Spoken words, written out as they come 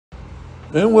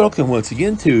And welcome once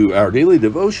again to our daily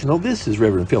devotional. This is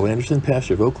Reverend Phil Anderson,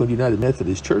 pastor of Oakland United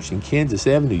Methodist Church and Kansas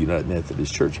Avenue United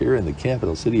Methodist Church here in the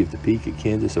capital city of Topeka,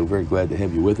 Kansas. So very glad to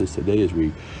have you with us today as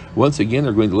we once again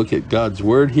are going to look at God's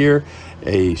Word here,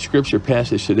 a scripture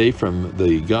passage today from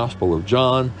the Gospel of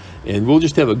John. And we'll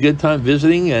just have a good time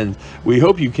visiting, and we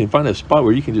hope you can find a spot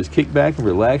where you can just kick back and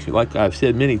relax. Like I've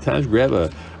said many times, grab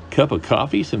a cup of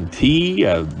coffee, some tea,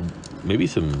 maybe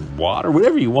some water,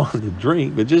 whatever you want to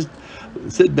drink, but just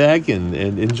sit back and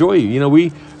enjoy. You know,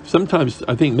 we sometimes,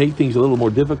 I think, make things a little more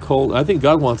difficult. I think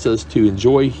God wants us to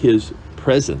enjoy His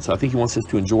presence. I think He wants us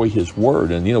to enjoy His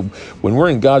Word. And, you know, when we're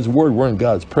in God's Word, we're in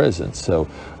God's presence. So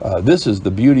this is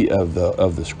the beauty of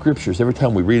the Scriptures. Every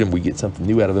time we read them, we get something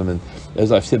new out of them. And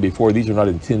as I've said before, these are not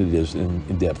intended as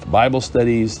in-depth Bible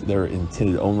studies. They're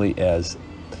intended only as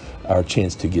our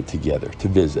chance to get together, to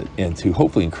visit, and to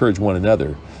hopefully encourage one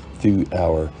another through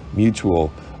our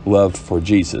mutual love for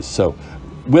Jesus. So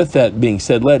with that being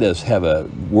said, let us have a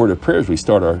word of prayer as we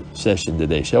start our session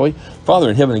today, shall we?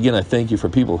 Father in heaven, again, I thank you for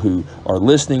people who are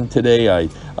listening today. I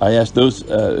ask those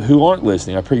who aren't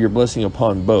listening, I pray your blessing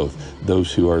upon both.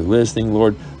 Those who are listening,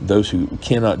 Lord, those who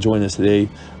cannot join us today,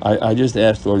 I just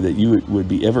ask, Lord, that you would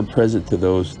be ever present to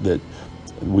those that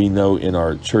we know in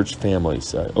our church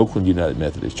families, Oakland United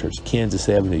Methodist Church, Kansas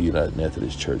Avenue United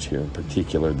Methodist Church here in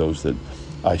particular, those that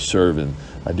I serve, and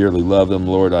I dearly love them.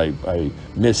 Lord, I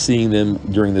miss seeing them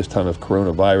during this time of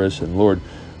coronavirus. And Lord,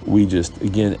 we just,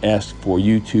 again, ask for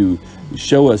you to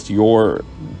show us your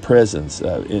presence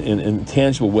in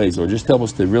tangible ways. Lord, just help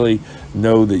us to really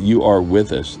know that you are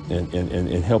with us,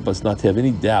 and help us not to have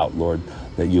any doubt, Lord,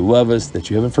 that you love us, that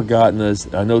you haven't forgotten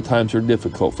us. I know times are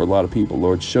difficult for a lot of people.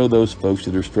 Lord, show those folks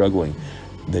that are struggling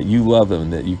that you love them,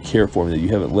 that you care for them, that you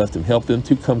haven't left them. Help them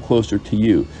to come closer to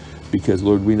you. Because,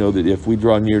 Lord, we know that if we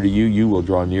draw near to you, you will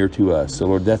draw near to us. So,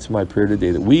 Lord, that's my prayer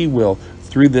today, that we will,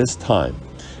 through this time,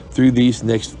 through these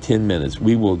next 10 minutes,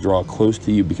 we will draw close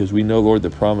to you, because we know, Lord, the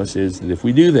promise is that if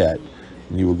we do that,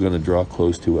 you are going to draw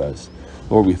close to us.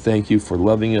 Lord, we thank you for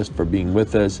loving us, for being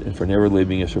with us, and for never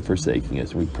leaving us or forsaking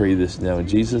us. We pray this now in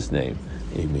Jesus' name.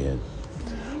 Amen.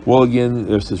 Well, again,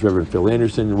 this is Reverend Phil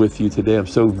Anderson with you today. I'm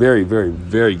so very, very,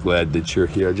 very glad that you're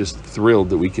here. Just thrilled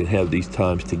that we can have these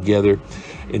times together.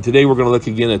 And today we're going to look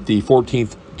again at the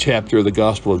 14th chapter of the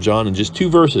Gospel of John in just two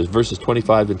verses, verses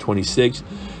 25 and 26.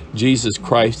 Jesus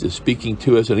Christ is speaking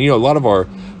to us. And, you know, a lot of our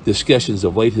discussions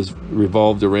of late has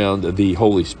revolved around the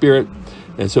Holy Spirit.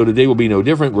 And so today will be no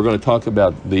different. We're going to talk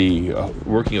about the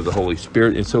working of the Holy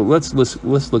Spirit. And so let's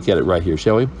look at it right here,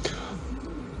 shall we?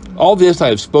 All this I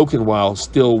have spoken while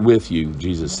still with you,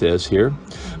 Jesus says here.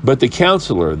 But the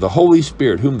Counselor, the Holy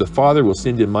Spirit, whom the Father will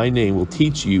send in my name, will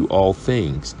teach you all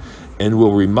things, and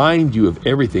will remind you of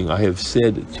everything I have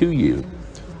said to you.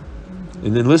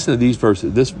 And then listen to these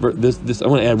verses. This I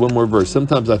want to add one more verse.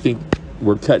 Sometimes I think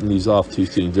we're cutting these off too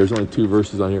soon. There's only two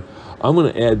verses on here. I'm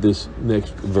going to add this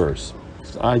next verse.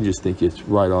 I just think it's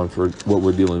right on for what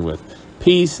we're dealing with.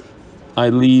 Peace I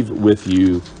leave with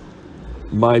you.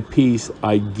 My peace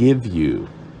I give you.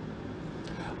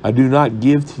 I do not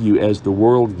give to you as the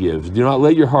world gives. Do not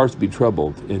let your hearts be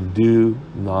troubled, and do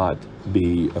not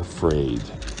be afraid.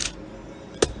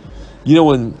 You know,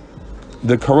 when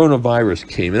the coronavirus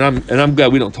came, and I'm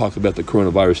glad we don't talk about the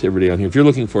coronavirus every day on here. If you're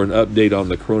looking for an update on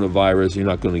the coronavirus, you're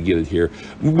not going to get it here.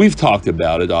 We've talked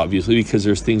about it, obviously, because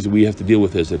there's things that we have to deal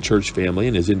with as a church family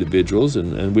and as individuals,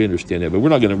 and we understand that, but we're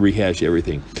not going to rehash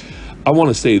everything. I want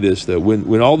to say this, though.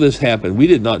 When all this happened, we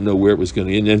did not know where it was going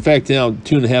to end. In fact, now,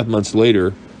 2.5 months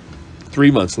later,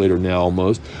 3 months later now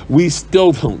almost, we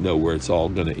still don't know where it's all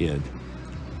going to end.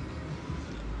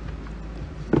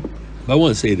 But I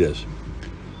want to say this.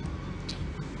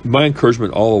 My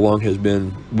encouragement all along has been,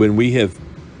 when we have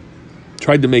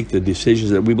tried to make the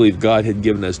decisions that we believe God had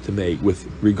given us to make with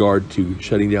regard to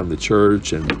shutting down the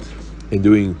church and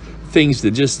doing things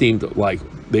that just seemed like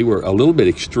they were a little bit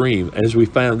extreme. As we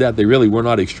found out, they really were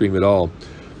not extreme at all.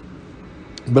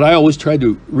 But I always tried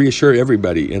to reassure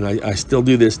everybody, and I still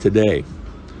do this today.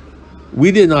 We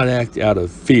did not act out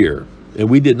of fear, and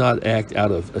we did not act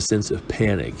out of a sense of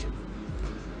panic.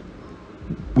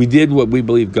 We did what we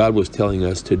believe God was telling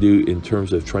us to do in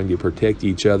terms of trying to protect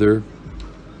each other,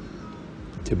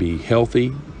 to be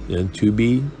healthy, and to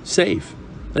be safe.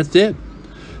 That's it.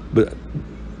 But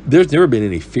there's never been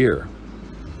any fear.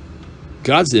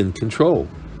 God's in control.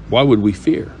 Why would we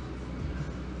fear?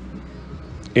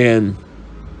 And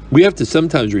we have to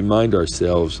sometimes remind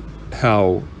ourselves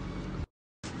how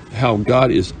God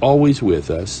is always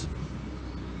with us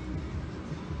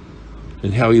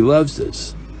and how He loves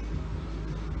us.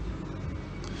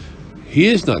 He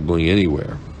is not going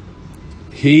anywhere.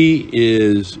 He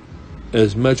is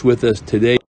as much with us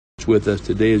today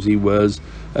as he was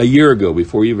a year ago,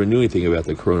 before we even knew anything about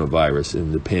the coronavirus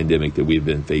and the pandemic that we've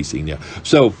been facing now.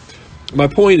 So my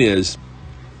point is,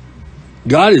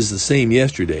 God is the same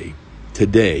yesterday,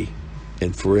 today,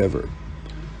 and forever.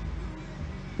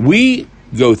 We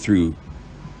go through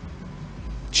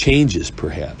changes,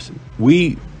 perhaps.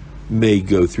 We may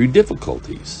go through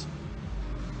difficulties.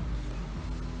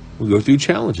 We go through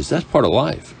challenges. That's part of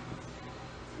life.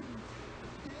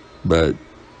 But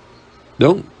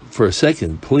don't, for a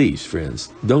second, please, friends,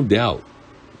 don't doubt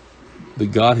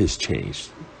that God has changed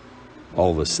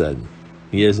all of a sudden.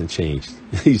 He hasn't changed.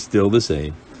 He's still the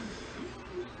same.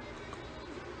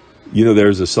 You know,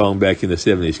 there's a song back in the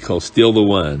 70s called Still the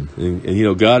One. And you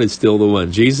know, God is still the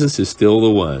one. Jesus is still the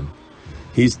one.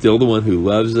 He's still the one who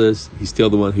loves us. He's still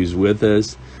the one who's with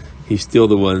us. He's still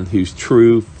the one who's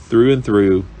true through and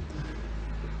through.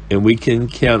 And we can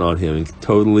count on him and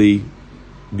totally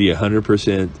be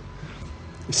 100%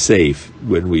 safe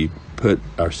when we put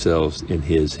ourselves in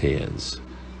his hands.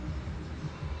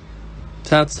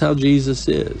 That's how Jesus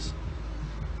is.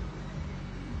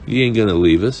 He ain't going to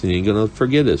leave us. He ain't going to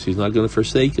forget us. He's not going to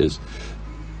forsake us.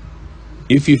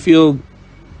 If you feel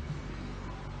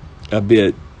a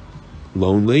bit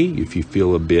lonely, if you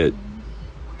feel a bit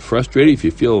frustrated, if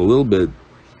you feel a little bit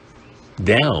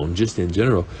down, just in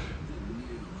general,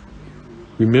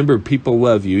 remember, people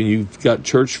love you, and you've got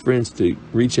church friends to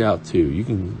reach out to. You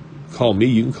can call me.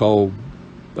 You can call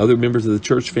other members of the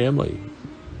church family.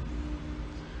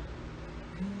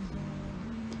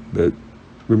 But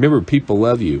remember, people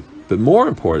love you. But more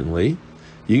importantly,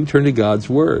 you can turn to God's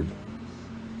Word.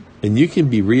 And you can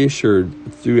be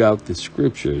reassured throughout the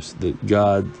Scriptures that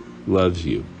God loves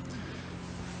you.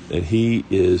 And He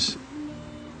is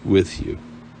with you.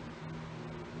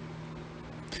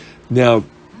 Now,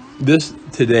 this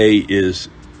today is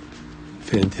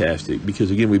fantastic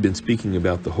because, again, we've been speaking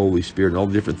about the Holy Spirit and all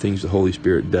the different things the Holy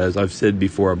Spirit does. I've said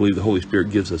before, I believe the Holy Spirit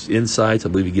gives us insights. I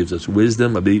believe He gives us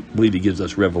wisdom. I believe He gives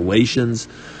us revelations.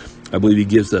 I believe He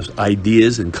gives us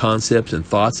ideas and concepts and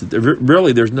thoughts.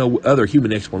 Really, there's no other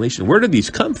human explanation. Where did these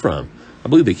come from? I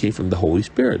believe they came from the Holy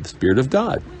Spirit, the Spirit of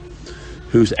God,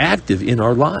 who's active in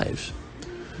our lives.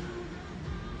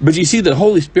 But you see, the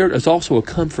Holy Spirit is also a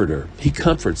comforter. He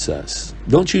comforts us.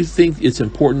 Don't you think it's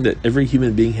important that every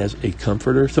human being has a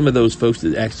comforter? Some of those folks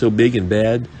that act so big and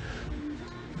bad,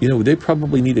 you know, they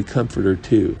probably need a comforter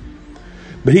too.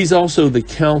 But He's also the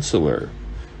counselor.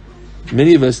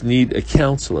 Many of us need a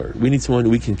counselor. We need someone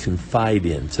we can confide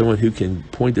in, someone who can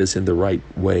point us in the right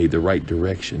way, the right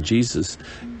direction. Jesus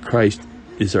Christ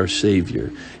is our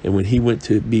Savior. And when He went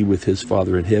to be with His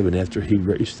Father in heaven after He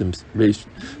raised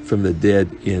from the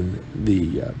dead in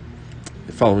the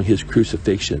following His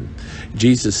crucifixion,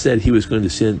 Jesus said He was going to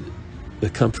send the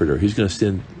Comforter. He's going to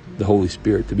send the Holy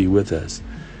Spirit to be with us.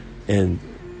 And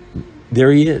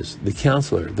there He is, the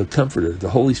Counselor, the Comforter, the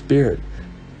Holy Spirit.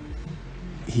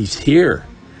 He's here.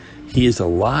 He is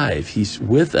alive. He's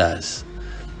with us.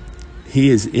 He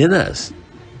is in us.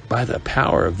 By the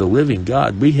power of the living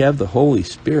God, we have the Holy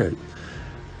Spirit.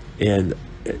 And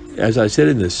as I said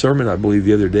in the sermon, I believe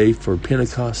the other day for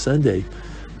Pentecost Sunday,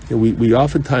 we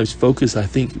oftentimes focus, I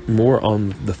think, more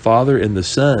on the Father and the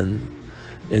Son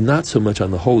and not so much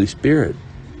on the Holy Spirit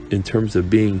in terms of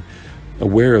being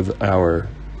aware of our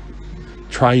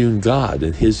triune God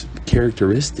and His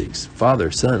characteristics, Father,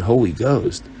 Son, Holy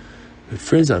Ghost. But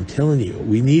friends, I'm telling you,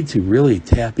 we need to really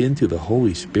tap into the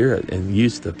Holy Spirit and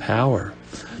use the power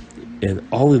and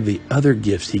all of the other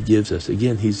gifts He gives us.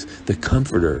 Again, He's the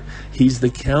Comforter. He's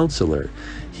the Counselor.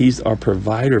 He's our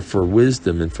provider for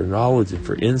wisdom and for knowledge and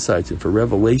for insights and for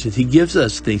revelations. He gives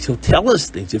us things. He'll tell us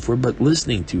things if we're but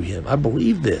listening to Him. I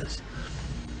believe this.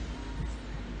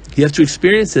 You have to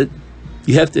experience it.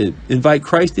 You have to invite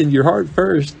Christ into your heart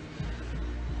first.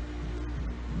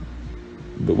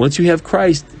 But once you have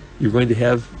Christ, you're going to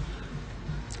have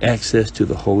access to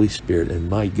the Holy Spirit. And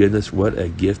my goodness, what a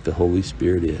gift the Holy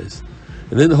Spirit is.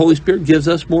 And then the Holy Spirit gives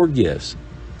us more gifts.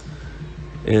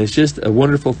 And it's just a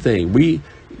wonderful thing. We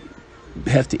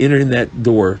have to enter in that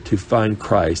door to find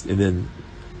Christ, and then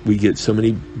we get so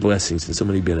many blessings and so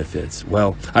many benefits.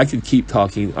 Well, I could keep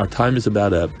talking. Our time is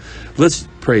about up. Let's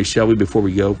pray, shall we, before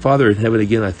we go? Father in heaven,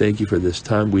 again, I thank You for this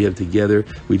time we have together.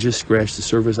 We just scratched the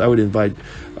surface. I would invite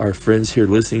our friends here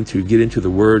listening to get into the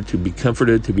Word, to be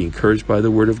comforted, to be encouraged by the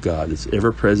Word of God. It's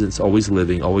ever present, it's always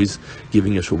living, always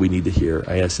giving us what we need to hear.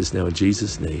 I ask this now in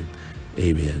Jesus' name.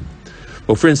 Amen.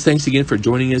 Well, friends, thanks again for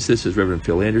joining us. This is Reverend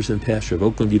Phil Anderson, pastor of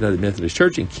Oakland United Methodist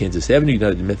Church in Kansas Avenue,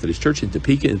 United Methodist Church in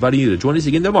Topeka, inviting you to join us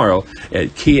again tomorrow at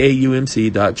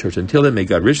kaumc.church. Until then, may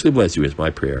God richly bless you is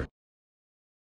my prayer.